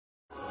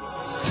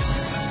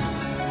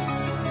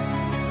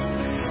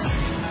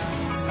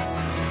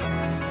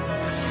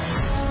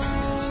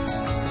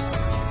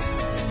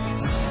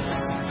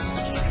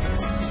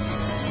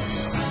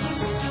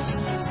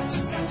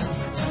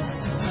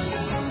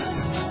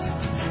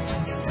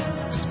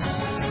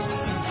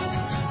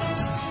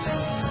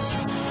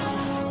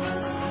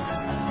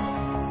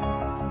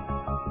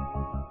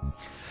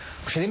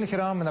مشاهدينا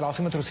الكرام من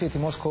العاصمة الروسية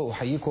موسكو،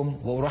 أحييكم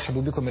وأرحب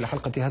بكم إلى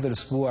حلقة هذا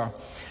الأسبوع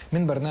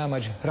من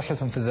برنامج رحلة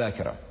في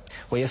الذاكرة.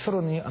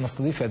 ويسرني أن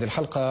أستضيف في هذه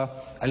الحلقة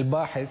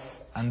الباحث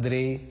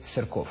أندري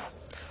سيركوف.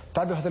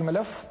 تابعوا هذا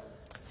الملف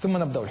ثم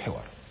نبدأ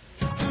الحوار.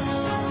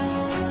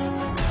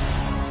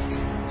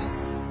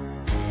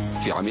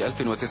 في عام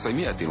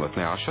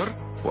 1912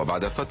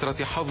 وبعد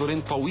فترة حظر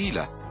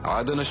طويلة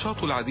عاد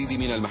نشاط العديد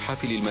من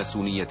المحافل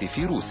الماسونية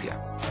في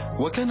روسيا،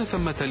 وكان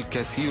ثمة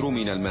الكثير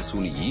من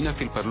الماسونيين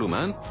في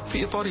البرلمان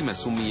في إطار ما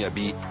سمي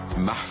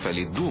بمحفل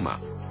الدوما.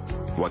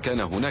 وكان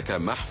هناك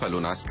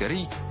محفل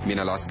عسكري من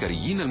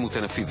العسكريين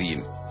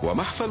المتنفذين،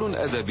 ومحفل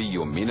أدبي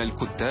من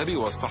الكتاب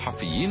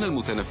والصحفيين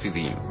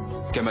المتنفذين،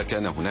 كما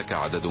كان هناك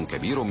عدد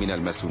كبير من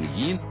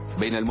الماسونيين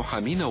بين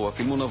المحامين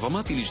وفي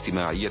المنظمات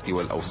الاجتماعية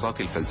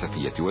والأوساط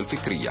الفلسفية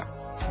والفكرية.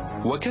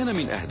 وكان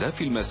من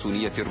أهداف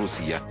الماسونية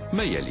الروسية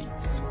ما يلي: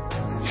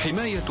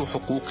 حماية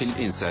حقوق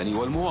الإنسان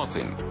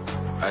والمواطن،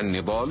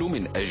 النضال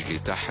من أجل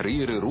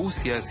تحرير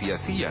روسيا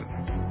سياسيا،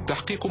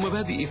 تحقيق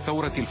مبادئ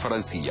الثورة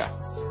الفرنسية،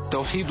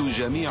 توحيد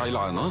جميع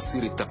العناصر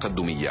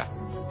التقدمية،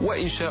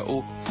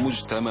 وإنشاء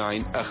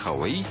مجتمع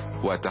أخوي،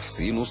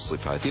 وتحسين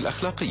الصفات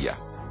الأخلاقية.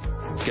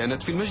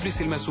 كانت في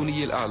المجلس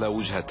الماسوني الأعلى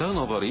وجهتا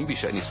نظر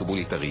بشأن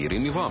سبل تغيير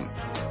النظام،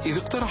 إذ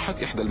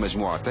اقترحت إحدى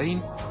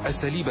المجموعتين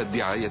أساليب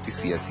الدعاية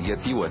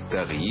السياسية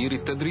والتغيير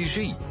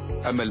التدريجي،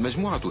 أما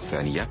المجموعة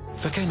الثانية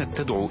فكانت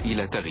تدعو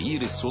إلى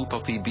تغيير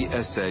السلطة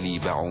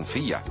بأساليب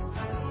عنفية.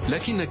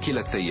 لكن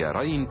كلا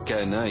التيارين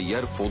كانا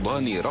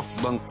يرفضان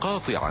رفضا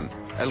قاطعا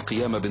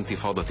القيام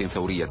بانتفاضة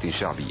ثورية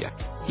شعبية،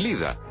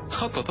 لذا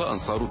خطط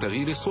أنصار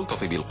تغيير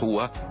السلطة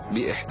بالقوة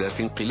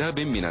بإحداث انقلاب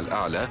من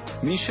الأعلى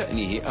من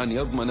شأنه أن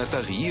يضمن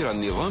تغيير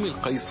النظام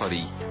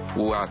القيصري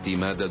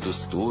واعتماد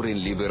دستور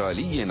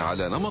ليبرالي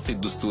على نمط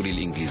الدستور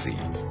الإنجليزي.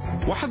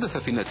 وحدث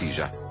في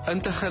النتيجة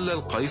أن تخلى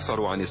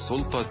القيصر عن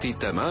السلطة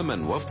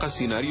تماما وفق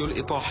سيناريو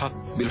الإطاحة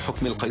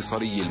بالحكم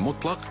القيصري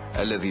المطلق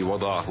الذي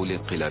وضعه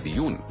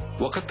الانقلابيون.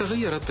 وقد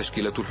تغيرت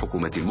تشكيلة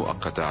الحكومة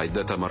المؤقتة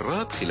عدة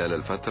مرات خلال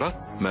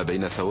الفترة ما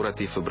بين ثورة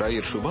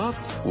فبراير شباط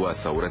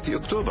وثورة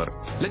أكتوبر،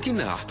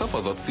 لكنها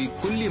احتفظت في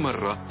كل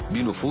مرة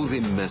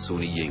بنفوذ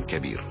ماسوني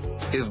كبير،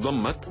 إذ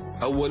ضمت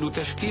أول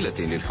تشكيلة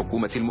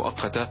للحكومة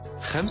المؤقتة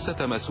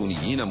 5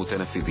 ماسونيين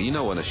متنفذين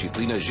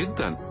ونشيطين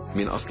جدا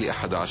من أصل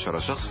 11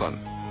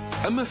 شخصا.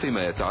 أما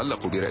فيما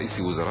يتعلق برئيس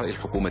وزراء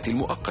الحكومة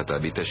المؤقتة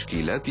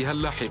بتشكيلاتها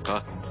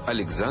اللاحقة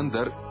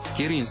ألكسندر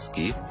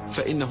كيرينسكي،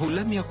 فإنه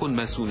لم يكن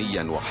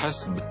ماسونيا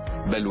وحسب،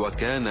 بل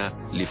وكان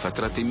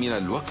لفترة من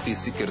الوقت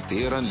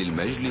سكرتيرا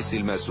للمجلس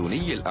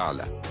الماسوني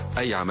الأعلى،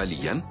 أي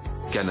عمليا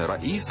كان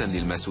رئيسا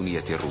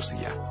للماسونية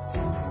الروسية.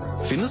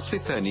 في النصف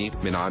الثاني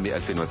من عام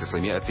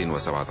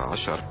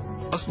 1917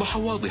 أصبح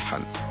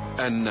واضحا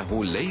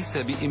أنه ليس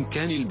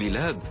بإمكان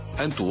البلاد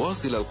أن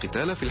تواصل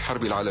القتال في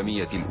الحرب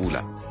العالمية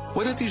الأولى،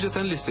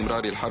 ونتيجة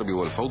لاستمرار الحرب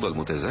والفوضى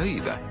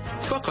المتزايدة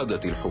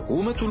فقدت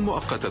الحكومة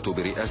المؤقتة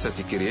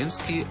برئاسة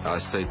كيرينسكي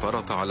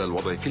السيطرة على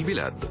الوضع في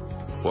البلاد.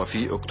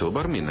 وفي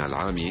أكتوبر من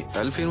العام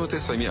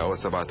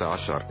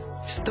 1917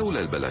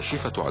 استولى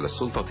البلاشفة على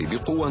السلطة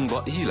بقوة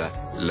ضئيلة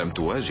لم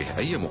تواجه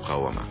أي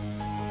مقاومة.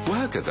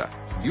 وهكذا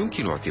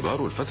يمكن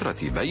اعتبار الفترة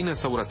بين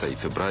ثورتي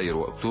فبراير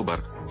وأكتوبر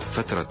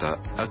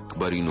فترة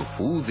أكبر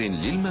نفوذ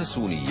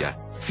للماسونية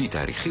في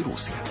تاريخ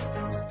روسيا.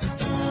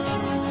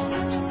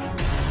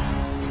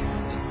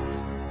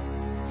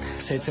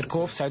 سيد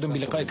سيركوف، سعيد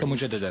بلقائك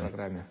مجددا.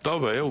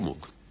 طاب يومك.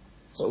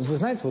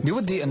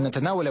 بودي أن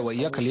نتناول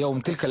وإياك اليوم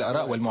تلك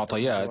الآراء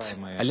والمعطيات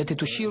التي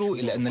تشير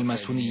إلى أن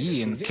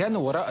الماسونيين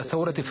كانوا وراء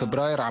ثورة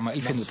فبراير عام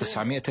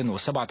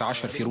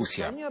 1917 في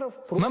روسيا.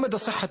 ما مدى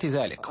صحة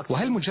ذلك؟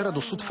 وهل مجرد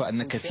صدفة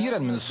أن كثيرا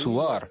من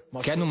الثوار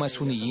كانوا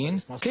ماسونيين؟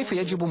 كيف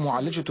يجب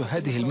معالجة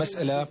هذه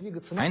المسألة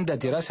عند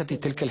دراسة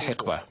تلك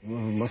الحقبة؟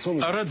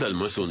 أراد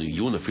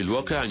الماسونيون في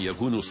الواقع أن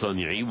يكونوا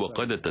صانعي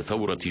وقادة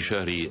ثورة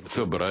شهر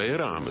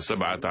فبراير عام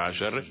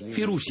 17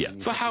 في روسيا،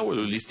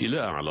 فحاولوا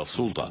الاستيلاء على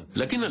السلطة،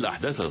 لكن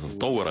الأحداث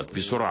تطورت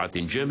بسرعة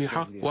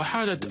جامحة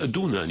وحالت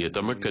دون أن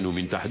يتمكنوا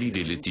من تحديد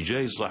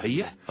الاتجاه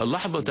الصحيح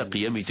لحظة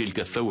قيام تلك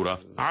الثورة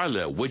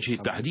على وجه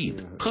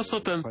التحديد،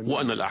 خاصة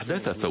وأن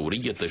الأحداث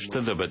الثورية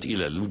اجتذبت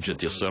إلى لجة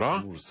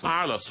الصراع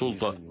على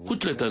السلطة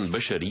كتلة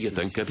بشرية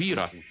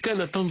كبيرة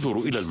كانت تنظر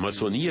إلى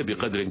الماسونية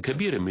بقدر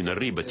كبير من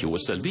الريبة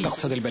والسلبية.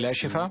 تقصد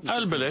البلاشفة؟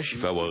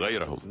 البلاشفة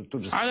وغيرهم.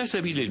 على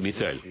سبيل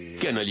المثال،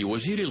 كان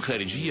لوزير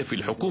الخارجية في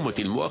الحكومة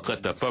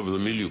المؤقتة بافل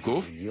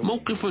ميليوكوف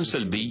موقف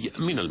سلبي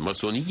من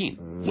الماسونيين،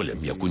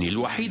 ولم يكن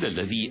الوحيد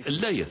الذي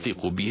لا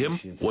يثق بهم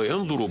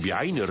وينظر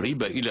بعين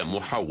الريبة إلى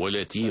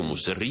محاولاتهم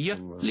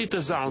السرية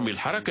لتزعم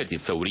الحركة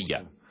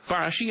الثورية.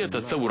 فعشية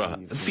الثورة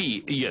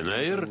في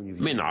يناير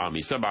من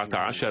عام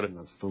 17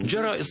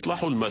 جرى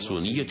إصلاح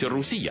الماسونية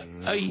الروسية،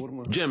 أي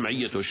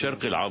جمعية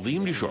الشرق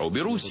العظيم لشعوب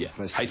روسيا،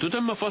 حيث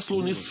تم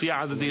فصل نصف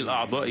عدد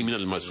الأعضاء من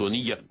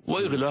الماسونية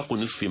وإغلاق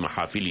نصف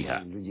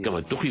محافلها. كما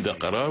اتخذ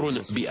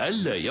قرار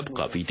بألا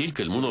يبقى في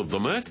تلك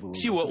المنظمات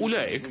سوى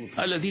أولئك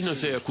الذين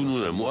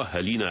سيكونون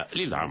مؤهلين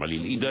للعمل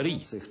الإداري،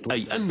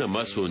 أي أن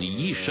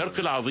ماسونيي الشرق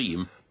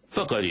العظيم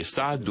فقد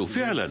استعدوا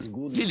فعلا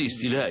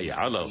للاستيلاء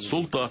على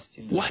السلطة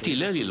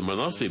واحتلال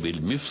المناصب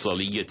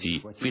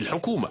المفصلية في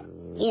الحكومة،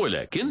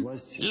 ولكن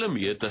لم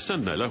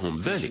يتسنى لهم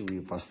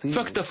ذلك،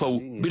 فاكتفوا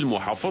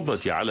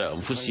بالمحافظة على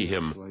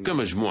أنفسهم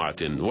كمجموعة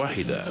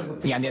واحدة.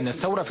 يعني أن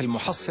الثورة في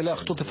المحصلة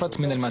اختطفت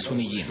من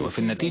الماسونيين، وفي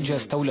النتيجة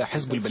استولى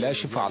حزب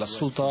البلاشفة على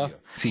السلطة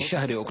في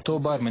شهر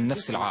أكتوبر من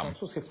نفس العام.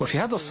 وفي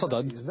هذا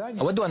الصدد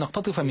أود أن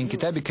أقتطف من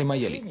كتابك ما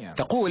يلي.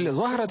 تقول: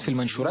 ظهرت في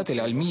المنشورات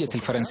العلمية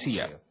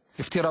الفرنسية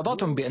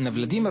افتراضات بأن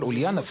فلاديمير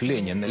أوليانوف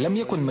لينين لم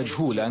يكن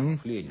مجهولا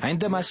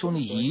عند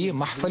ماسونيي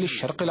محفل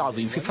الشرق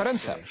العظيم في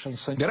فرنسا.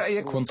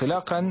 برأيك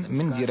وانطلاقا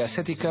من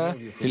دراستك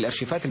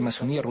للأرشيفات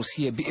الماسونية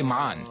الروسية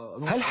بإمعان،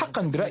 هل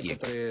حقا برأيك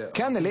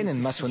كان لينين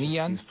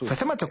ماسونيا؟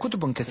 فثمة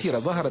كتب كثيرة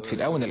ظهرت في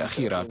الآونة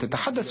الأخيرة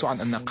تتحدث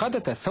عن أن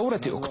قادة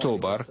ثورة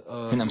أكتوبر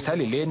من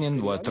أمثال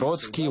لينين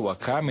وتروتسكي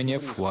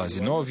وكامينيف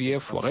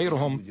وزينوفييف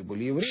وغيرهم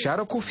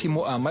شاركوا في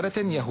مؤامرة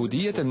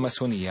يهودية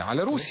ماسونية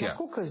على روسيا،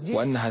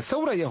 وأنها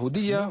ثورة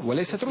يهودية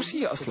وليست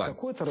روسية أصلا.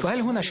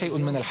 فهل هنا شيء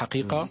من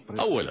الحقيقة؟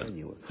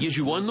 أولا،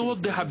 يجب أن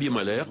نوضح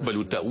بما لا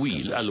يقبل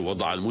التأويل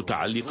الوضع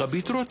المتعلق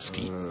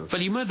بتروتسكي.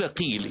 فلماذا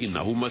قيل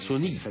إنه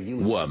ماسوني؟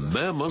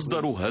 وما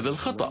مصدر هذا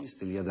الخطأ؟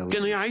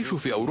 كان يعيش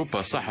في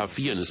أوروبا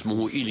صحفيا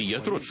اسمه إيليا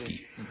تروتسكي،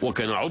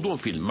 وكان عضوا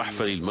في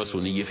المحفل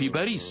الماسوني في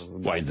باريس.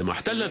 وعندما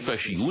احتل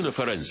الفاشيون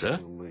فرنسا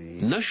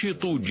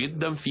نشطوا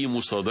جدا في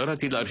مصادرة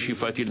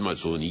الأرشيفات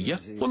الماسونية،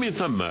 ومن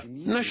ثم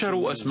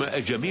نشروا أسماء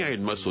جميع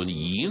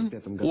الماسونيين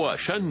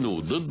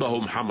وشنوا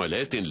ضدهم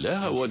حملات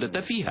لا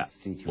هودة فيها.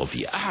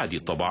 وفي أحد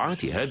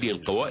طبعات هذه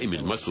القوائم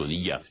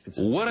الماسونية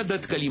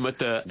وردت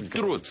كلمة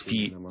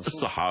تروتسكي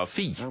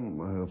الصحافي.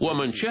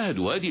 ومن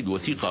شاهدوا هذه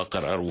الوثيقة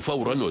قرروا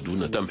فورا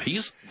ودون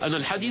تمحيص أن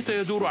الحديث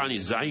يدور عن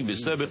الزعيم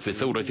السابق في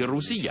الثورة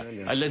الروسية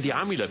الذي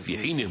عمل في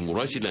حينه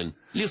مراسلا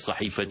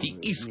لصحيفة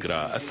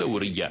إسكرا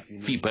الثورية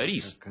في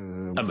باريس.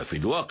 أما في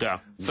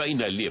الواقع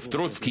فإن ليف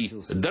تروتسكي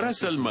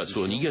درس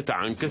الماسونية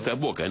عن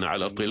كثب وكان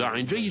على اطلاع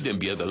جيد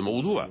بهذا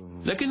الموضوع،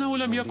 لكنه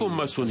لم يكن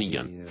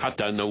ماسونيا،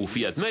 حتى أنه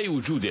في أثناء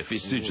وجوده في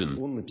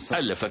السجن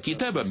ألف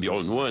كتابا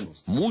بعنوان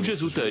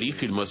موجز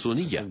تاريخ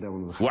الماسونية،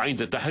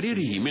 وعند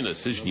تحريره من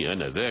السجن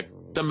آنذاك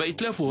تم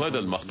إتلاف هذا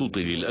المخطوط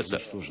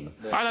للأسف.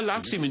 على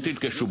العكس من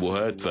تلك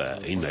الشبهات،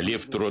 فإن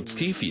ليف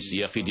تروتسكي في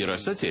سياق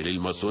دراسته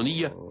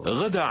للماسونية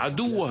غدا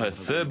عدوها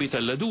الثابت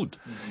اللدود،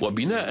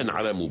 وبناء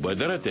على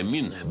مبادرة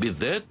منه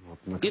بالذات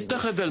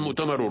اتخذ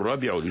المؤتمر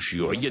الرابع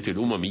للشيوعية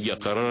الأممية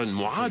قرارا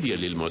معاديا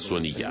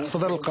للماسونية.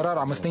 صدر القرار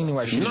عام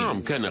 22.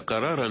 نعم، كان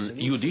قرارا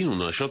يدين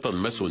نشاط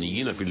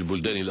الماسونيين في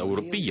البلدان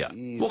الأوروبية،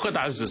 وقد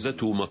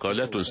عززته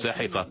مقالات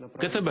ساحقة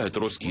كتبها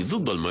تروتسكي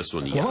ضد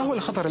الماسونية. وما هو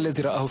الخطر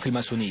الذي رآه في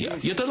الماسونية؟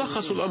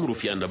 يتلخص الأمر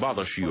في أن بعض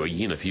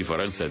الشيوعيين في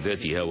فرنسا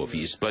ذاتها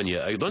وفي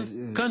إسبانيا أيضا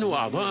كانوا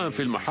أعضاء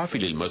في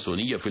المحافل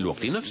الماسونية في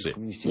الوقت نفسه،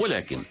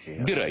 ولكن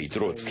برأي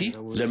تروتسكي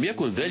لم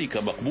يكن ذلك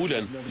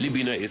مقبولا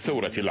لبناء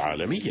الثورة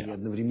العالمية.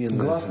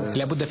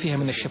 لا بد فيها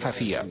من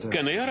الشفافية.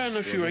 كان يرى أن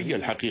الشيوعي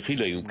الحقيقي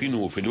لا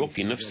يمكنه في الوقت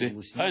نفسه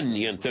أن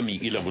ينتمي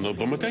إلى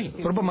منظمتين،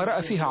 ربما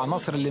رأى فيها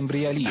عناصر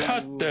الإمبريالية.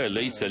 حتى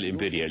ليس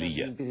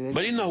الإمبريالية،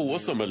 بل إنه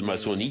وصم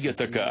الماسونية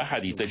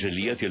كأحد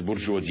تجليات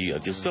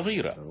البرجوازية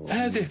الصغيرة.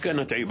 هذه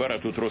كانت عبارة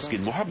تروتسكي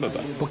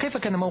المحببة. وكيف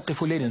كان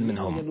موقف لينين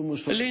منهم؟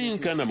 لينين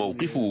كان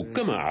موقفه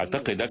كما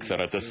أعتقد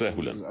أكثر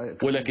تساهلا،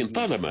 ولكن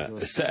طالما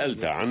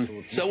سألت عنه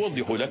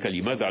سأوضح لك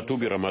لماذا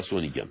اعتبر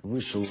ماسونيا.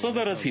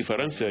 صدرت في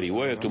فرنسا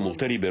رواية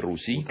مغترب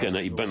روسي كان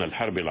إبان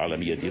الحرب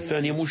العالمية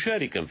الثانية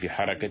مشاركا في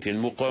حركة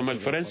المقاومة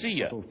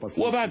الفرنسية،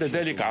 وبعد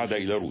ذلك عاد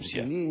إلى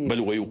روسيا، بل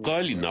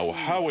ويقال إنه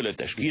حاول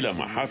تشكيل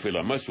محافل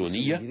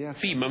ماسونية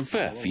في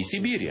منفاه في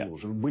سيبيريا.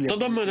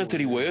 تضمنت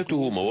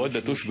روايته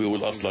مواد تشبه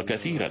الأصل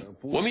كثيرا،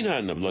 ومنها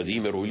أن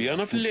فلاديمير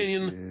أوليانوف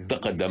لينين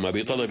تقدم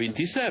بطلب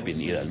انتساب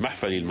إلى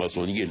المحفل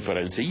الماسوني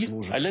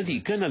الفرنسي الذي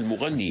كان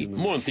المغني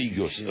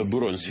مونتيجوس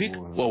برونسفيك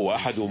وهو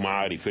أحد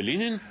معارف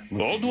لينين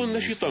عضوا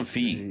نشطا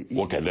فيه.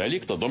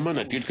 وكذلك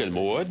تضمنت تلك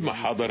المواد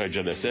محاضر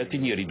جلسات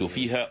يرد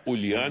فيها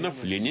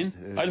أوليانوف لينين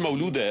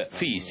المولود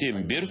في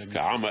سيمبيرسك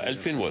عام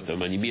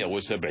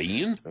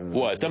 1870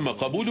 وتم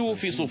قبوله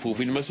في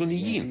صفوف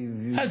الماسونيين.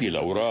 هذه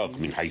الأوراق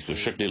من حيث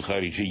الشكل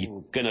الخارجي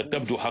كانت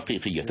تبدو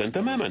حقيقية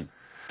تماما.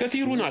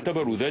 كثيرون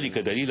اعتبروا ذلك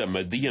دليلا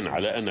ماديا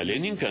على أن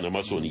لينين كان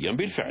ماسونيا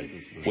بالفعل،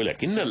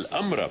 ولكن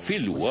الأمر في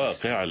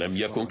الواقع لم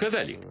يكن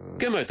كذلك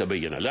كما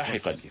تبين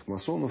لاحقا.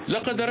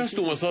 لقد درست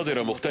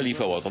مصادر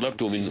مختلفة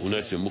وطلبت من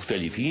أناس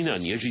مختلفين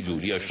أن يجدوا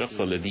لي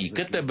الشخص الذي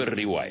كتب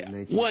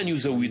الرواية وأن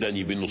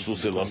يزودني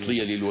بالنصوص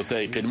الأصلية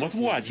للوثائق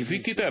المطبوعة في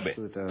كتابه.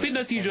 في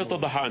النتيجة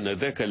اتضح أن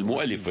ذاك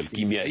المؤلف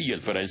الكيميائي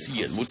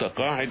الفرنسي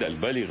المتقاعد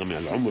البالغ من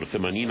العمر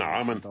 80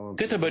 عاما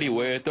كتب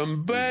رواية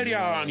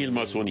بارعة عن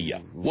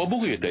الماسونية،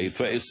 وبغية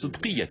إضفاء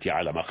الصدقية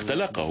على ما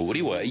اختلقه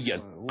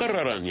روائيا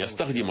قرر أن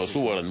يستخدم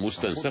صورا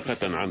مستنسخة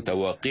عن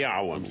تواقيع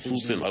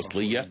ونصوص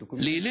أصلية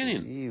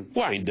للينين،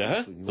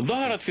 وعندها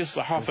ظهرت في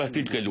الصحافة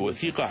تلك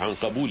الوثيقة عن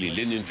قبول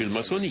لينين في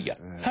الماسونية.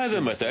 هذا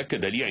ما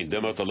تأكد لي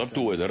عندما طلبت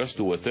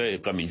ودرست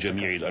وثائق من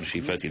جميع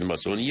الأرشيفات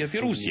الماسونية في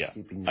روسيا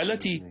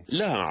التي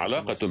لها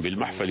علاقة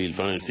بالمحفل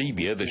الفرنسي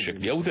بهذا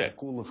الشكل أو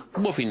ذاك.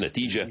 وفي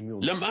النتيجة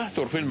لم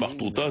أحثر في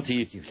المخطوطات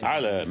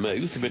على ما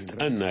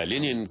يثبت أن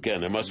لينين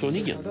كان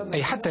ماسونيا.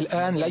 أي حتى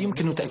الآن لا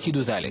يمكن تأكيد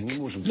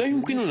ذلك؟ لا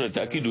يمكننا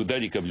تأكيد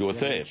ذلك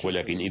بالوثائق،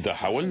 ولكن إذا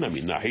حاولنا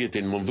من ناحية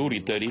المنظور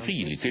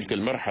التاريخي لتلك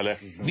المرحلة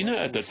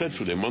بناء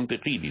تسلسل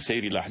منطقي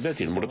لسير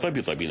الأحداث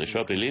المرتبطة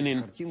بنشاط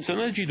لينين،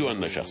 سنجد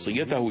أن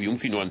شخصيته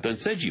يمكن أن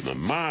تنسجم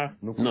مع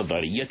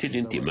نظرية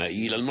الانتماء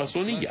إلى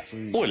الماسونية.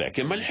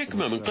 ولكن ما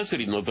الحكمة من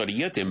قصر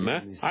نظريات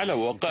ما على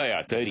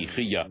وقائع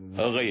تاريخية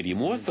غير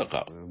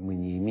موثقة؟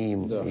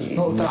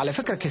 على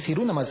فكرة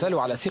كثيرون ما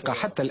زالوا على ثقة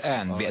حتى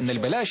الآن بأن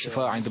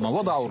البلاشفة عندما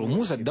وضعوا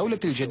رموز الدولة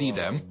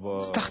الجديدة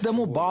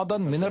استخدموا بعضا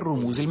من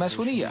الرموز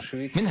الماسونية،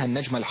 منها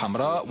النجمة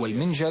الحمراء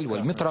والمنجل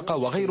والمطرقة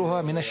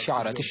وغيرها من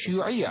الشعارات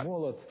الشيوعية،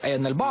 أي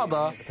أن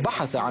البعض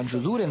بحث عن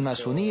جذور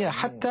ماسونية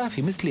حتى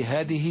في مثل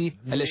هذه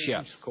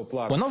الأشياء.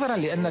 ونظرا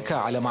لأنك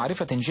على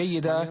معرفة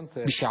جيدة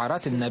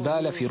بشعارات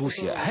النبالة في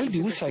روسيا، هل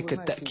بوسعك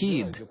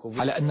التأكيد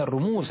على أن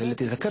الرموز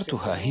التي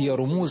ذكرتها هي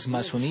رموز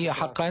ماسونية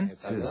حقا؟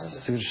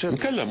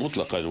 كلا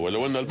مطلقا،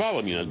 ولو أن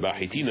البعض من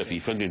الباحثين في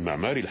فن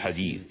المعمار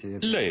الحديث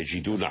لا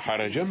يجدون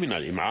حرجا من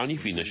الإمعان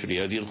في نشر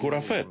هذه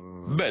الخرافات،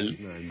 بل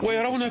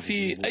ويرون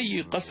في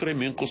أي قصر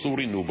من قصور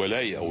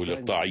النبلاء أو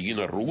الإقطاعيين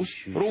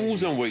الروس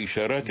رموزا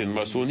وإشارات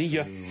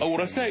ماسونية أو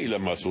رسائل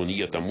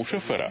ماسونية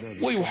مشفرة،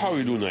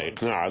 ويحاولون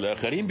إقناع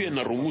الآخرين بأن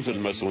الرموز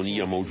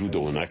الماسونية موجودة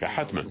هناك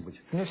حتما.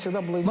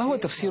 ما هو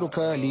تفسيرك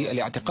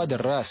للاعتقاد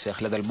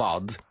الراسخ لدى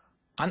البعض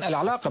عن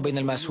العلاقة بين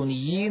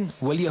الماسونيين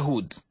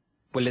واليهود،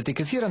 والتي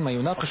كثيرا ما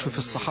يناقش في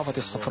الصحافة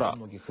الصفراء؟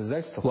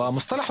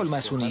 ومصطلح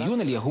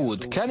الماسونيون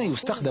اليهود كان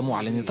يستخدم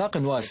على نطاق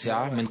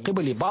واسع من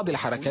قبل بعض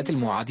الحركات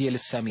المعادية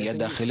للسامية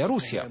داخل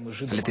روسيا،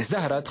 التي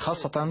ازدهرت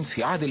خاصة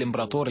في عهد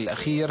الإمبراطور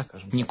الأخير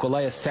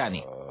نيكولاي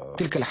الثاني.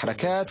 تلك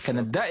الحركات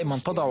كانت دائما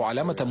تضع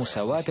علامة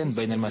مساواة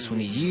بين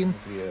الماسونيين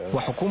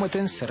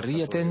وحكومة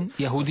سرية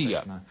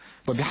يهودية.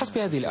 وبحسب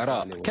هذه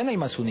الآراء كان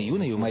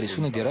الماسونيون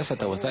يمارسون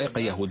دراسة وثائق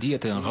يهودية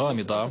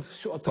غامضة،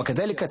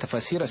 وكذلك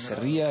تفاسير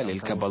السرية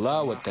للكابالا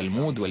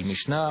والتلمود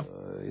والميشنا.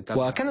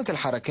 وكانت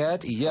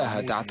الحركات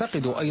إياها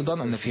تعتقد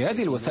أيضا أن في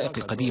هذه الوثائق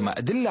القديمة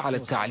أدلة على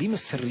التعاليم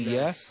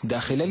السرية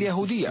داخل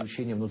اليهودية،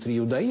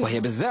 وهي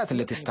بالذات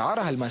التي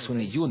استعارها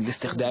الماسونيون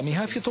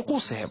لاستخدامها في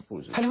طقوسهم.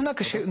 هل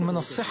هناك شيء من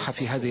الصحة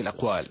في هذه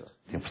الأقوال؟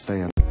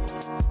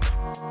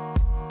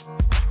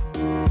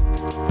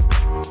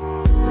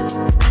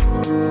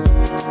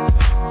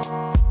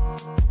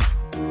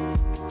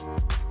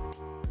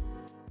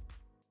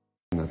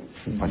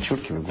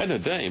 أنا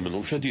دائما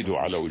أشدد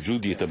على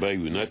وجود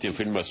تباينات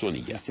في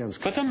الماسونية،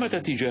 فثمة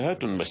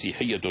اتجاهات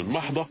مسيحية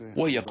محضة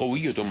وهي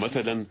قوية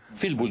مثلا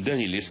في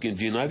البلدان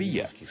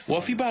الإسكندنافية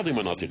وفي بعض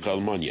مناطق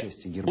ألمانيا.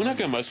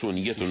 هناك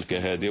ماسونية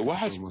كهذه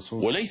وحسب،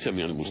 وليس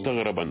من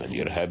المستغرب أن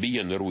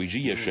الإرهابي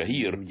النرويجي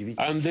الشهير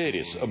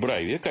أندريس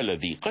برايفيك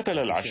الذي قتل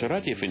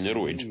العشرات في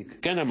النرويج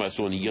كان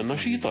ماسونيا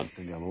نشيطا.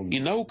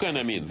 إنه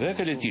كان من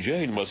ذاك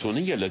الاتجاه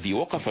الماسوني الذي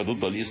وقف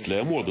ضد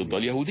الإسلام وضد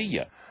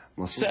اليهودية.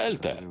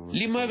 سألت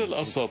لماذا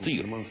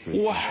الأساطير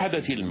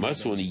وحدت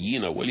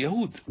الماسونيين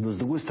واليهود؟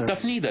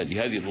 تفنيدا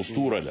لهذه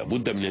الأسطورة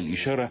لابد من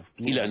الإشارة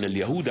إلى أن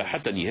اليهود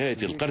حتى نهاية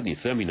القرن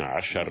الثامن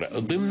عشر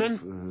ضمنا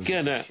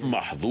كان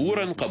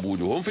محظورا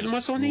قبولهم في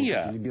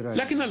الماسونية،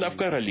 لكن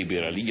الأفكار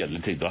الليبرالية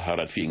التي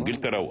ظهرت في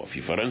إنجلترا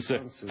وفي فرنسا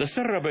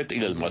تسربت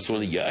إلى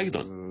الماسونية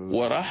أيضا،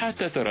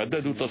 وراحت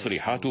تتردد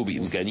تصريحات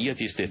بإمكانية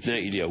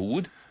استثناء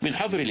اليهود من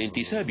حظر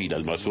الانتساب إلى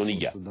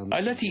الماسونية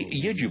التي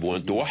يجب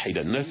أن توحد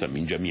الناس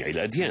من جميع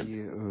الأديان.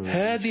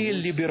 هذه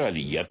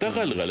الليبرالية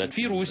تغلغلت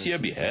في روسيا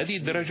بهذه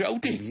الدرجة أو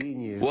تلك،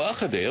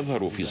 وأخذ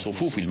يظهر في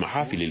صفوف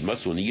المحافل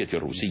الماسونية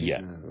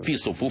الروسية في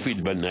صفوف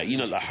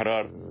البنائين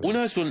الأحرار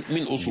أناس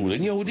من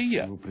أصول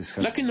يهودية،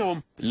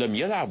 لكنهم لم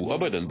يلعبوا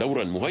أبدا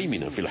دورا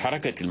مهيمنا في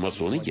الحركة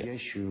الماسونية.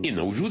 إن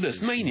وجود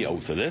اسمين أو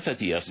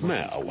ثلاثة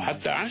أسماء أو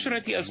حتى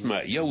 10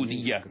 أسماء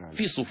يهودية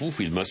في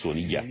صفوف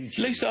الماسونية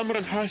ليس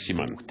أمرا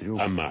حاسما.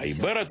 أما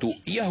عبارة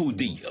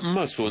يهودي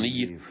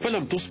ماسوني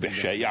فلم تصبح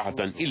شائعة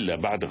إلا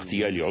بعد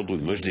اغتيال عضو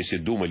المجلس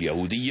الدوم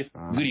اليهودي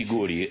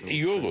غريغوري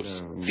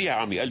يولوس في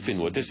عام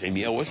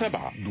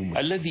 1907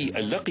 الذي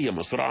لقي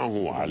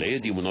مصرعه على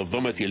يد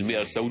منظمة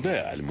المئة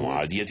السوداء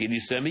المعادية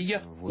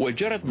للسامية،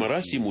 وجرت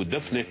مراسم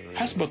الدفن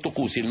حسب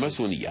الطقوس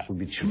الماسونية.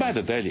 بعد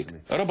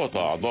ذلك ربط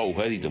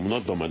أعضاء هذه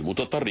المنظمة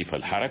المتطرفة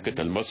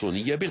الحركة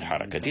الماسونية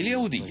بالحركة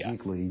اليهودية،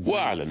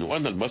 وأعلنوا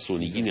أن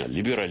الماسونيين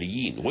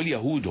الليبراليين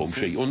واليهود هم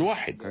شيء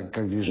واحد،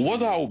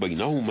 وضعوا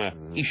بينهما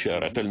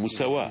إشارة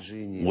المساواة.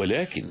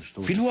 ولكن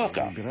في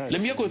الواقع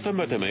لم يكن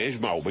ثمة ما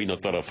يجمع بين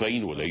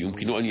الطرفين، ولا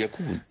يمكن أن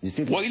يكون،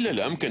 وإلا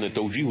لأمكن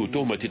توجيه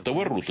تهمة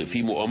التورط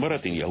في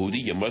مؤامرة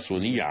يهودية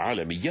ماسونية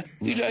عالمية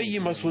إلى أي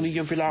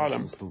ماسوني في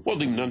العالم،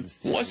 وضمنا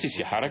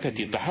مؤسس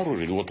حركة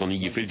التحرر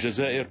الوطني في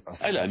الجزائر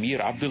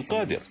الأمير عبد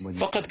القادر،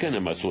 فقد كان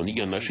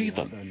ماسونيا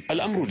نشيطا،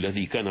 الأمر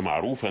الذي كان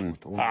معروفا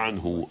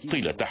عنه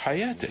طيلة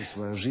حياته.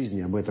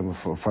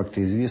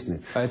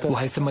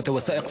 وهل ثمة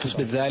وثائق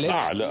تثبت ذلك؟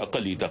 على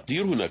أقل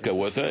تقدير هناك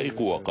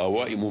وثائق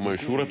وقوائم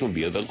منشورة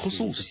بهذا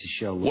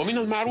الخصوص. ومن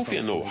المعروف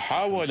أنه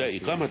حاول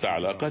إقامة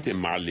علاقات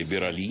مع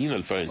الليبراليين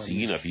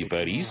الفرنسيين في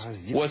باريس،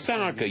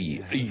 وسعى كي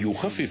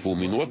يخففوا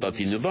من وطأة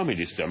النظام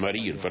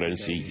الاستعماري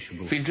الفرنسي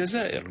في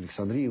الجزائر.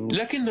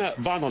 لكن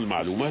بعض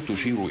المعلومات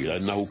تشير إلى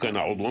أنه كان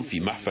عضوا في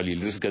محفل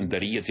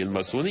الإسكندرية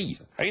الماسوني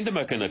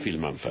عندما كان في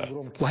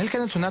المنفى. وهل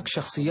كانت هناك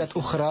شخصيات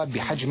أخرى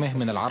بحجمه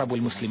من العرب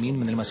والمسلمين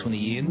من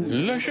الماسونيين؟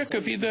 لا شك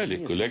في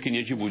ذلك، لكن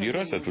يجب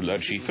دراسة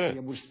الأرشيفات.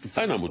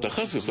 أنا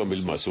متخصص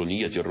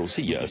بالماسونية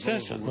الروسية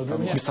أساسا.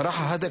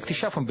 بصراحة هذا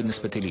اكتشاف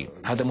بالنسبة لي،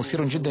 هذا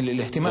مثير جدا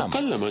للاهتمام.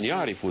 وقل من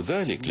يعرف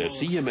ذلك، لا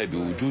سيما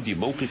بوجود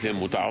موقف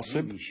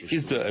متعصب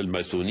إزاء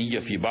الماسونية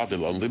في بعض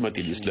الأنظمة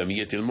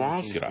الإسلامية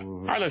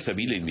المعاصرة. على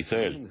سبيل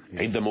المثال،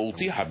 عندما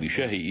أطيح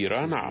بشاه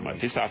إيران عام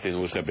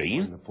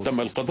 79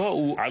 تم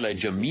القضاء على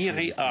جميع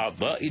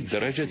أعضاء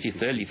الدرجة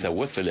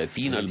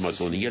 33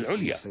 الماسونية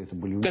العليا.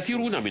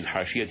 كثيرون من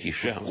حاشية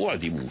الشاه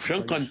أعدموا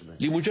شنقا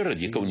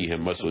لمجرد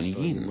كونهم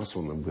ماسونيين.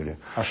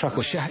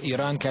 وشاه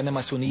إيران كان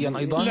ماسونيا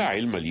أيضا؟ لا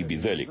علم لي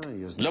بذلك،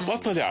 لم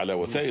أطلع على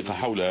وثائق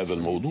حول هذا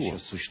الموضوع.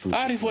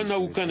 أعرف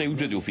أنه كان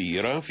يوجد في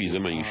إيران في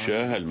زمن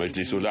الشاه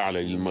المجلس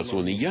الأعلى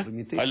للماسونية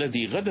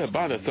الذي غدا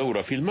بعد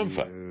الثورة في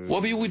المنفى.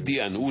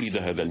 وبودي أن أورد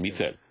هذا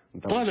المثال.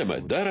 طالما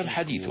دار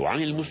الحديث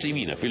عن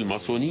المسلمين في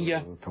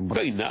الماسونية،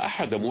 فإن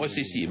أحد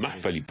مؤسسي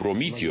محفل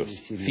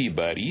بروميثيوس في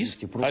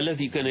باريس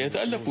الذي كان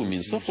يتألف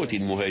من صفوة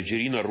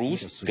المهاجرين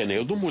الروس كان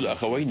يضم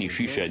الأخوين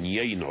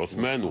الشيشانيين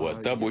عثمان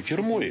وتابو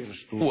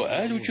تشيرمويف.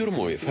 وآل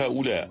تشيرمويف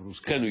هؤلاء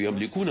كانوا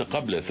يملكون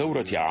قبل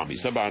ثورة عام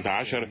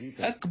 17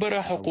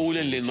 أكبر حقول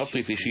للنفط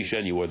في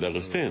الشيشان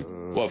وداغستان.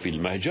 وفي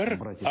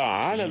المهجر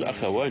أعال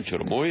الأخوان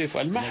تشيرمويف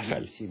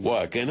المحفل،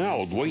 وكانا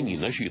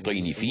عضوين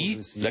نشيطين فيه،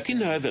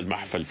 لكن هذا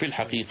المحفل في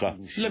الحقيقة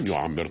لم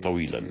يعمر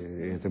طويلا.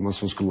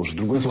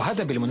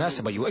 وهذا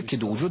بالمناسبة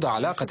يؤكد وجود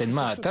علاقة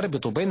ما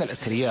تربط بين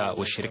الأثرياء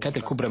والشركات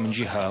الكبرى من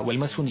جهة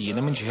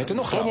والماسونيين من جهة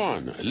أخرى. طبعا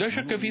لا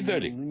شك في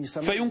ذلك،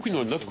 فيمكن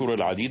أن نذكر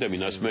العديد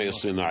من أسماء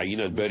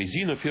الصناعيين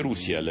البارزين في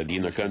روسيا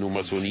الذين كانوا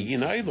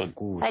ماسونيين أيضا.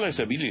 على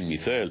سبيل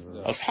المثال،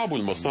 أصحاب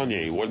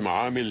المصانع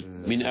والمعامل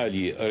من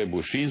آل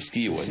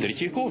ريبوشينسكي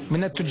وتريتيكوف.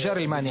 من التجار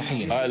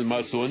المانحين.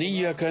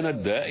 الماسونية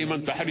كانت دائما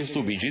تحرص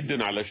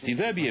بجد على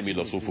اجتذابهم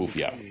إلى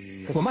صفوفها.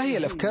 وما هي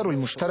الأفكار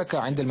المشتركة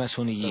عند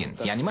الماسونيين؟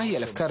 يعني ما هي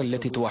الأفكار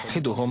التي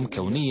توحدهم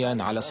كونيا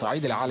على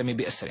صعيد العالم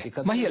بأسره؟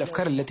 ما هي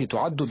الأفكار التي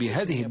تعد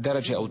بهذه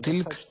الدرجة أو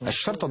تلك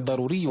الشرط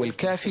الضروري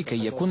والكافي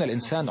كي يكون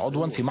الإنسان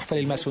عضوا في محفل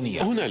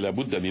الماسونية؟ هنا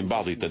لابد من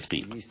بعض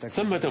التدقيق.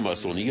 ثمة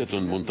ماسونية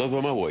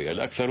منتظمة وهي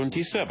الأكثر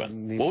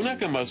انتسابا،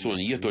 وهناك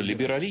ماسونية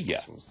ليبرالية.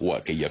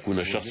 وكي يكون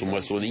الشخص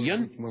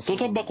ماسونيا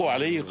تطبق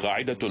عليه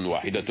قاعدة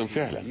واحدة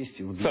فعلا،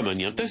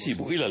 فمن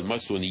ينتسب إلى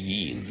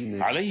الماسونيين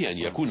عليه أن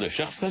يكون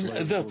شخصا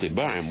ذا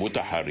طباع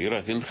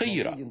متحررة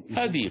خيرة.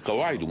 هذه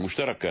قواعد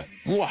مشتركة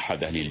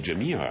موحدة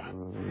للجميع.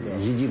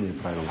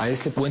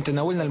 وإن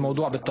تناولنا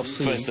الموضوع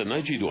بالتفصيل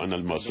فسنجد أن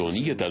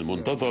الماسونية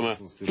المنتظمة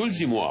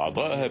تلزم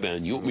أعضائها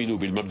بأن يؤمنوا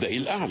بالمبدأ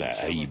الأعلى،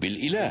 أي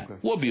بالإله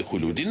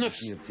وبخلود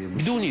النفس.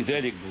 بدون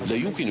ذلك لا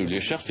يمكن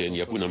للشخص أن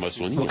يكون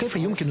ماسونيا. وكيف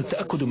يمكن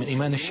التأكد من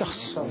إيمان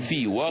الشخص؟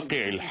 في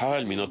واقع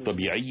الحال من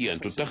الطبيعي أن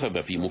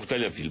تتخذ في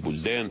مختلف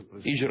البلدان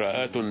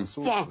إجراءات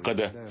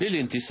معقدة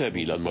للانتساب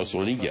إلى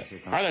الماسونية.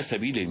 على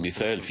سبيل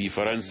المثال، في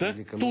فرنسا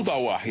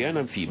توضع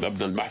أحيانا في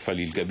مبنى المحفل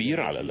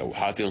الكبير على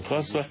لوحات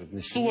خاصة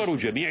صور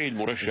جميع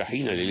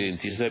المرشحين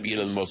للانتساب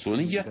إلى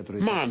الماسونية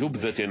مع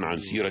نبذة عن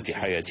سيرة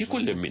حياة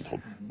كل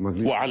منهم.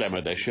 وعلى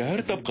مدى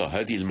الشهر تبقى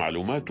هذه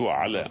المعلومات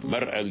على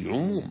مرأى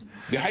العموم،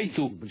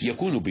 بحيث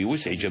يكون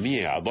بوسع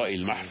جميع أعضاء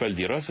المحفل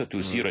دراسة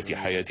سيرة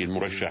حياة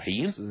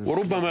المرشحين،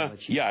 وربما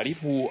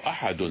يعرف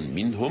أحد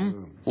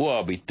منهم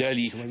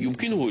وبالتالي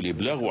يمكنه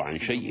الإبلاغ عن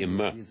شيء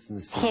ما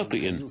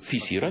خاطئ في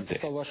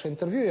سيرته.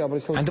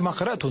 عندما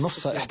قرأت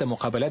نص إحدى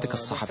مقابلاتك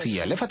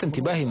الصحفية لفت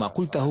انتباهي ما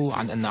قلته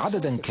عن أن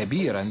عددا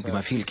كبيرا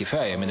بما فيه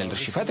الكفاية من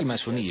الأرشيفات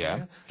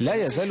الماسونية لا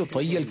يزال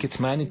طي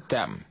الكتمان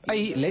التام،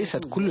 أي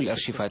ليست كل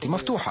الأرشيفات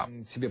مفتوحة.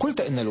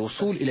 قلت إن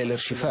الوصول إلى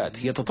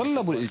الأرشيفات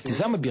يتطلب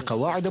الالتزام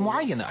بقواعد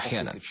معينة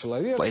أحيانا،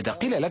 وإذا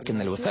قيل لك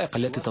أن الوثائق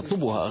التي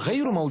تطلبها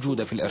غير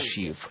موجودة في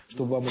الأرشيف،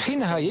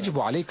 حينها يجب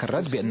عليك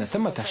الرد بأن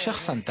ثمة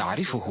شخصا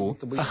تعرفه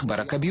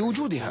أخبرك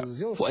بوجودها،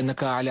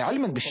 وأنك على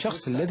علم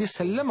بالشخص الذي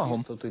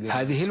سلمهم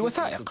هذه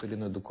الوثائق.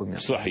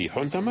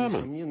 صحيح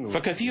تماما،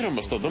 فكثيرا ما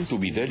اصطدمت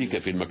بذلك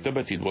في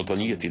المكتبة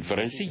الوطنية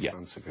الفرنسية.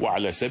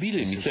 وعلى سبيل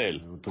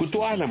المثال، كنت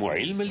أعلم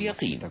علم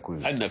اليقين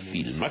أن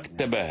في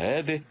المكتبة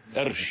هذه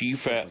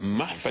أرشيف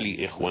محفل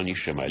إخوان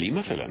الشمال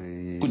مثلا.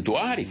 كنت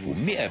أعرف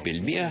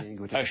 100%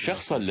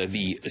 الشخص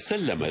الذي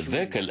سلم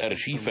ذاك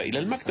الأرشيف إلى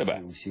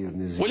المكتبة،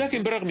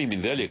 ولكن بالرغم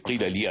من ذلك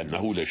قيل لي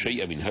أنه لا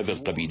شيء من هذا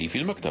القبيل في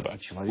المكتبة.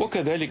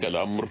 وكذلك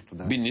الأمر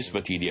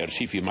بالنسبة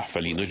لأرشيف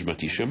محفل نجمة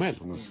الشمال.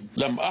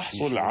 لم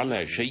أحصل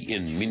على شيء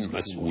من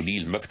مسؤولي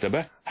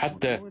المكتبة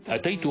حتى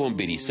أتيتهم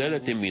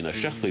برسالة من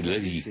الشخص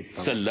الذي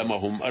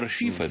سلمهم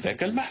أرشيف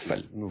ذاك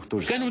المحفل.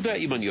 كانوا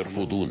دائما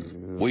يرفضون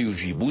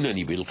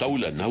ويجيبونني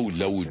بالقول أنه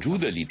لا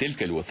وجود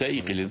لتلك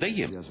الوثائق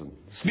لديهم.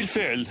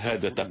 بالفعل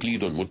هذا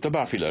تقليد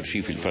متبع في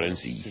الأرشيف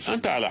الفرنسي.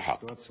 أنت على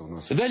حق،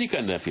 ذلك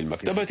أن في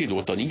المكتبة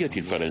الوطنية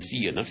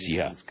الفرنسية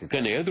نفسها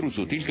كان يدرس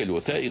تلك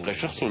الوثائق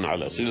شخص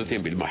على صلة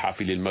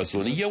بالمحافل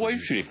الماسونية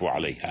ويشرف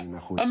عليها.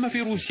 أما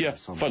في روسيا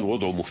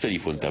فالوضع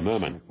مختلف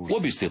تماما،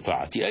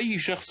 وباستطاعة أي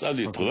شخص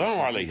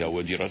الاطلاع عليها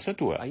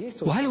ودراستها.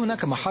 وهل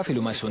هناك محافل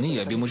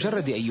ماسونية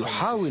بمجرد أن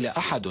يحاول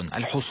أحد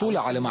الحصول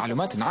على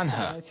معلومات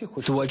عنها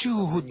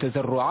تواجهه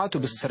التذرعات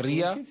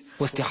بالسرية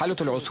واستحالة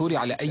العثور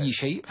على أي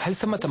شيء؟ هل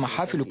ثمة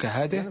محافل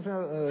كهذه؟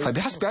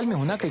 فبحسب علمي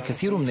هناك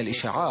الكثير من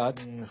الإشاعات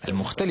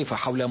المختلفة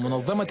حول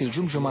منظمة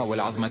الجمجمة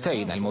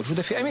والعظمتين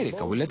الموجودة في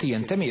أمريكا والتي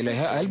ينتمي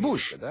إليها آل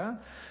بوش.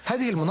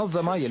 هذه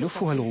المنظمة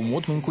يلفها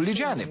الغموض من كل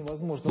جانب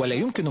ولا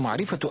يمكن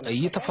معرفة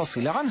أي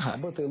تفاصيل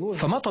عنها.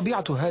 فما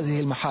طبيعة هذه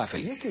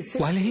المحافل؟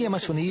 وهل هي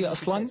ماسونية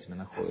أصلا؟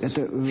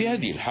 في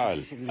هذه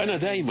الحال أنا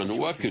دائما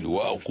أؤكد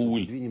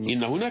وأقول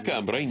إن هناك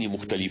أمرين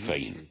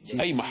مختلفين،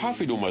 أي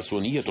محافل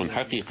ماسونية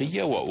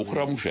حقيقية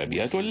وأخرى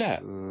مشابهة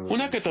لها.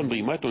 هناك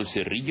تنظيمات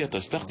سرية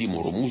تستخدم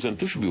رموزا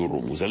تشبه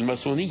الرموز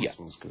الماسونية،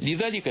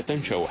 لذلك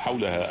تنشأ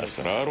حولها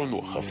أسرار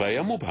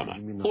وخفايا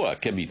مبهمة.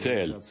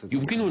 وكمثال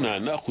يمكننا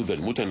أن نأخذ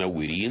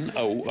المتنورين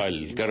أو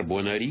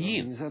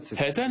الكربوناريين.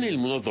 هاتان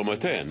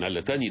المنظمتان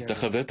اللتان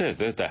اتخذتا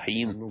ذات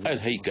حين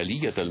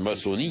الهيكلية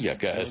الماسونية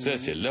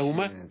كأساس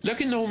لهما،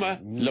 لكنهما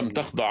لم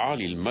تخضعا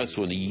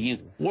للماسونيين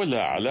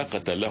ولا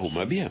علاقة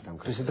لهما بهم.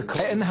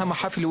 أي أنها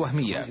محافل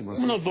وهمية،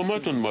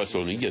 منظمات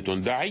ماسونية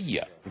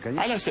دعية.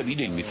 على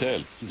سبيل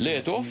المثال لا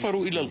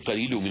يتوفر إلا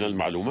القليل من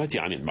المعلومات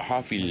عن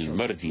المحافل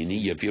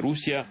المارتينية في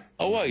روسيا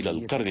أوائل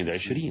القرن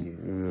العشرين،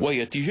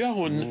 وهي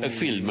اتجاه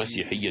في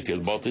المسيحية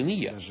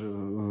الباطنية.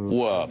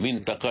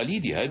 ومن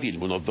تقاليد هذه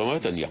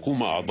المنظمات أن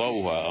يقوم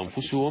أعضاؤها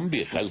أنفسهم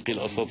بخلق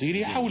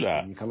الأساطير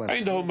حولها.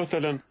 عندهم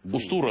مثلا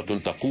أسطورة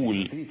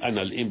تقول أن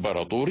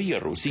الإمبراطوري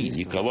الروسي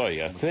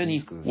نيكولاي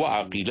الثاني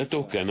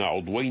وعقيلته كانا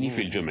عضوين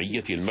في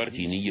الجمعية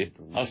المارتينية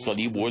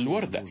الصليب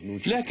والوردة،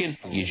 لكن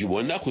يجب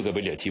أن نأخذ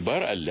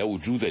بالاعتبار أن لا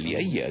وجود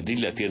لأي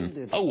أدلة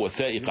أو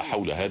وثائق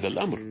حول هذا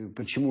الأمر.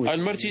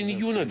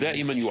 المارتينيون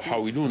دائما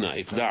يحاولون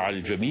إخداع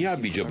الجميع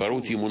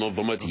بجبروت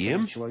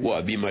منظمتهم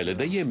وبما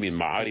لديهم من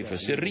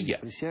معارف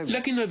سرية،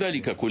 لكن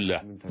ذلك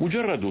كله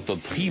مجرد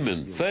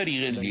تضخيم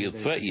فارغ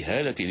لإضفاء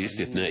هالة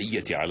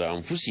الاستثنائية على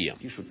أنفسهم.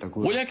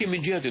 ولكن من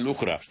جهة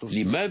أخرى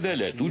لماذا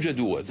لا توجد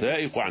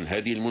وثائق عن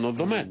هذه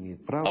المنظمات؟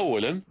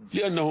 أولا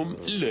لأنهم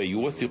لا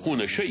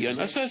يوثقون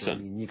شيئا أساسا،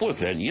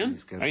 وثانيا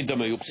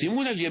عندما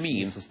يقسمون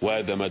اليمين،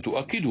 وهذا ما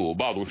تؤكده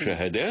بعض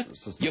الشهادات،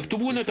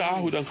 يكتبون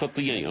تعهدا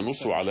خطيا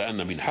ينص على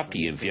أن من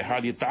حقهم في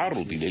حال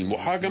التعرض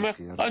للمحاكمة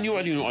أن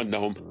يعلنوا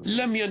أنهم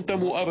لم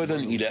ينتموا أبدا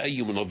إلى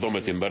أي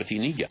منظمة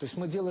مارتينية.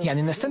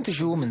 يعني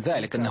نستنتج من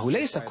ذلك أنه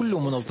ليس كل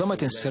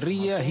منظمة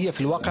سرية هي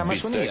في الواقع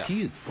ماسونية.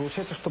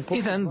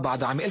 إذن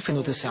بعد عام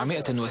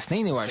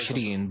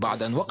 1922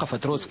 بعد أن وقف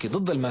تروتسكي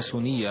ضد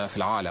الماسونية في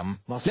العالم،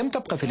 لم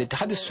تبقى في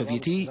الاتحاد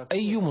السوفيتي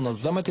أي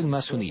منظمة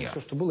ماسونية،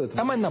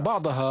 أما أن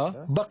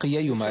بعضها بقي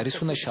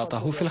يمارس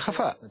نشاطه في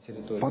الخفاء.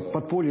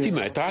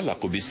 فيما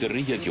يتعلق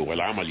بالسرية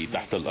والعمل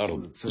تحت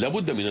الأرض،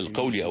 لابد من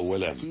القول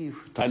أولا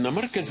أن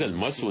مركز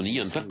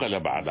الماسونية انتقل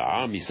بعد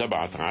عام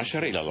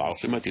 17 إلى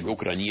العاصمة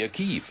الأوكرانية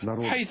كييف،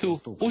 حيث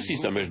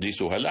أسس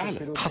مجلسها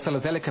الأعلى. حصل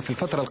ذلك في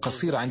الفترة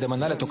القصيرة عندما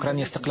نالت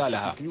أوكرانيا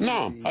استقلالها.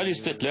 نعم،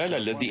 الاستقلال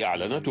الذي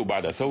أعلنته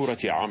بعد ثورة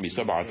عام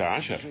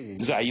 17.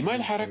 زعيما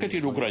الحركة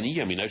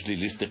الأوكرانية من أجل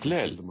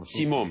الاستقلال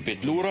سيمون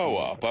بيتلورا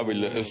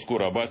وبافل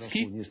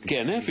سكوراباتسكي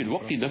كانا في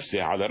الوقت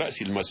نفسه على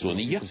رأس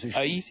الماسونية،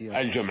 أي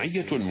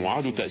الجمعية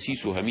المعاد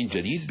تأسيسها من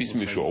جديد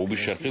باسم شعوب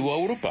الشرق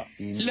وأوروبا.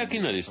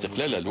 لكن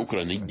الاستقلال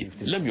الأوكراني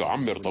لم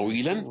يعمر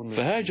طويلا،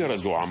 فهاجر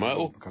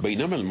زعماؤه،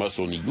 بينما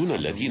الماسونيون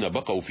الذين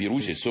بقوا في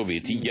روسيا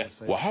السوفيتية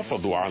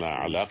وحافظوا على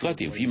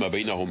علاقات فيما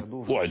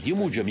بينهم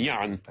أعدموا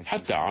جميعا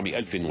حتى عام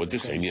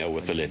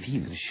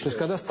 1930.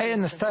 أي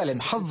أن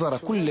ستالين حذر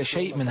كل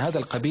شيء من هذا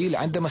القبيل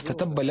عندما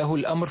استتب له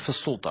الأمر في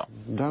السلطة.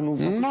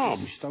 نعم،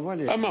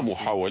 أما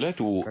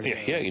محاولات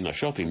إحياء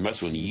نشاط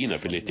الماسونيين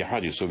في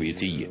الاتحاد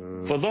السوفيتي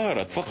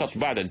فظهرت فقط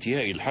بعد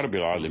انتهاء الحرب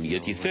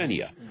العالمية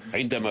الثانية،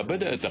 عندما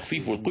بدأ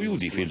تخفيف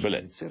القيود في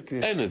البلد.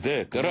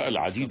 آنذاك رأى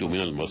العديد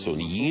من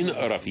الماسونيين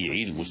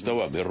رفيعي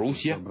المستوى من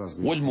روسيا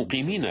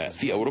والمقيمين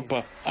في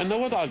أوروبا أن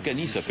وضع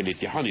الكنيسة في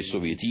الاتحاد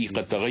السوفيتي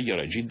قد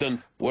تغير جدا،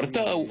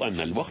 وارتأوا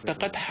أن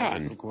الوقت قد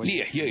حان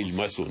لإحياء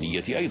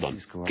الماسونية أيضا.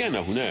 كان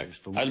هناك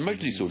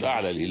المجلس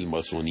الأعلى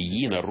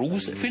للماسونيين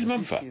الروس في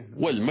المنفى،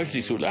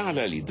 والمجلس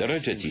الأعلى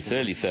للدرجة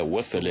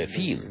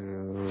 33.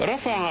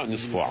 رفع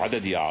نصف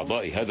عدد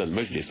أعضاء هذا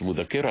المجلس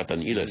مذكرة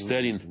إلى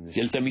ستالين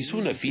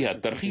يلتمسون فيها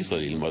الترخيص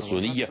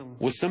للماسونية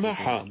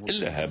والسماح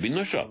لها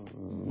بالنشاط،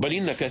 بل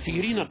إن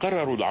كثيرين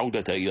قرروا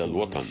العودة إلى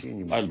الوطن.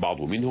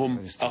 البعض منهم،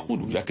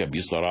 أقول لك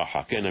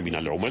بصراحة، كان من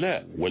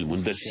العملاء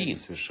والمندسين،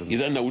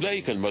 إذ أن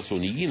أولئك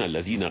الماسونيين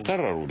الذين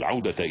قرروا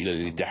العودة إلى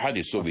الاتحاد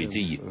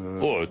السوفيتي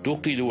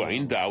اعتقلوا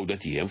عند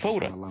عودتهم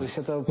فورا.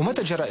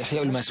 ومتى جرى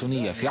إحياء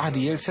الماسونية؟ في عهد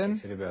يلتسن؟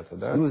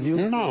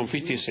 نعم، في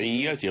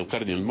تسعينيات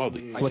القرن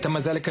الماضي. وتم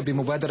ذلك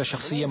بمبادرة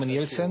شخصية من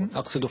يلتسن،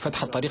 أقصد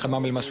فتح الطريق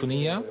أمام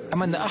الماسونية،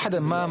 أم أن أحدا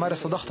ما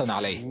مارس ضغطا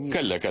عليه؟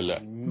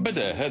 كلا،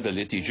 بدأ هذا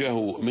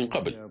الاتجاه من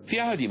قبل في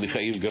عهد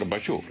ميخائيل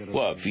غورباتشوف،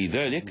 وفي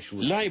ذلك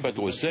لعبت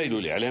وسائل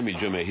الإعلام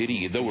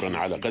الجماهيري دورا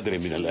على قدر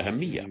من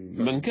الأهمية.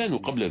 من كانوا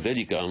قبل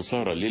ذلك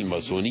أنصارا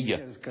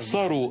للماسونية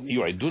صاروا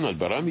يعدون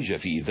البرامج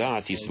في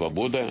إذاعة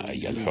سوابودا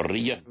أي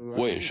الحرية،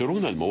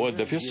 وينشرون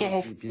المواد في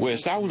الصحف،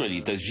 ويسعون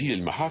لتسجيل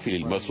المحافل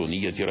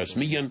الماسونية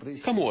رسميا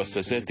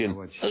كمؤسسات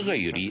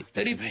غير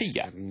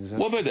ربحية.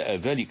 وبدأ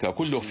ذلك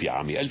كله في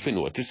عام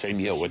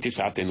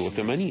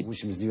 1989،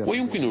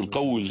 ويمكن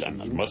القول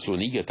أن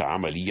الماسونية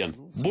عمليا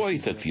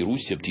بعثت في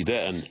روسيا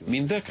ابتداء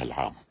من ذاك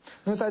العام.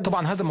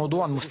 طبعا هذا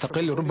موضوع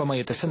مستقل ربما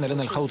يتسنى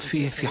لنا الخوض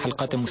فيه في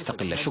حلقات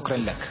مستقلة. شكرا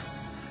لك.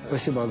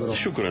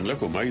 شكرا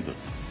لكم أيضا.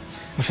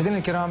 مشاهدينا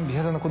الكرام،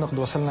 بهذا نكون قد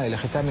وصلنا إلى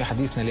ختام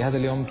حديثنا لهذا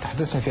اليوم.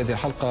 تحدثنا في هذه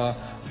الحلقة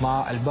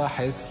مع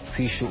الباحث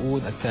في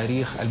شؤون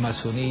التاريخ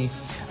الماسوني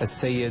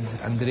السيد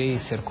أندري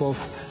سيركوف.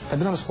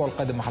 قدمنا الأسبوع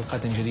القادم مع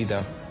حلقات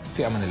جديدة.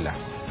 في أمان الله.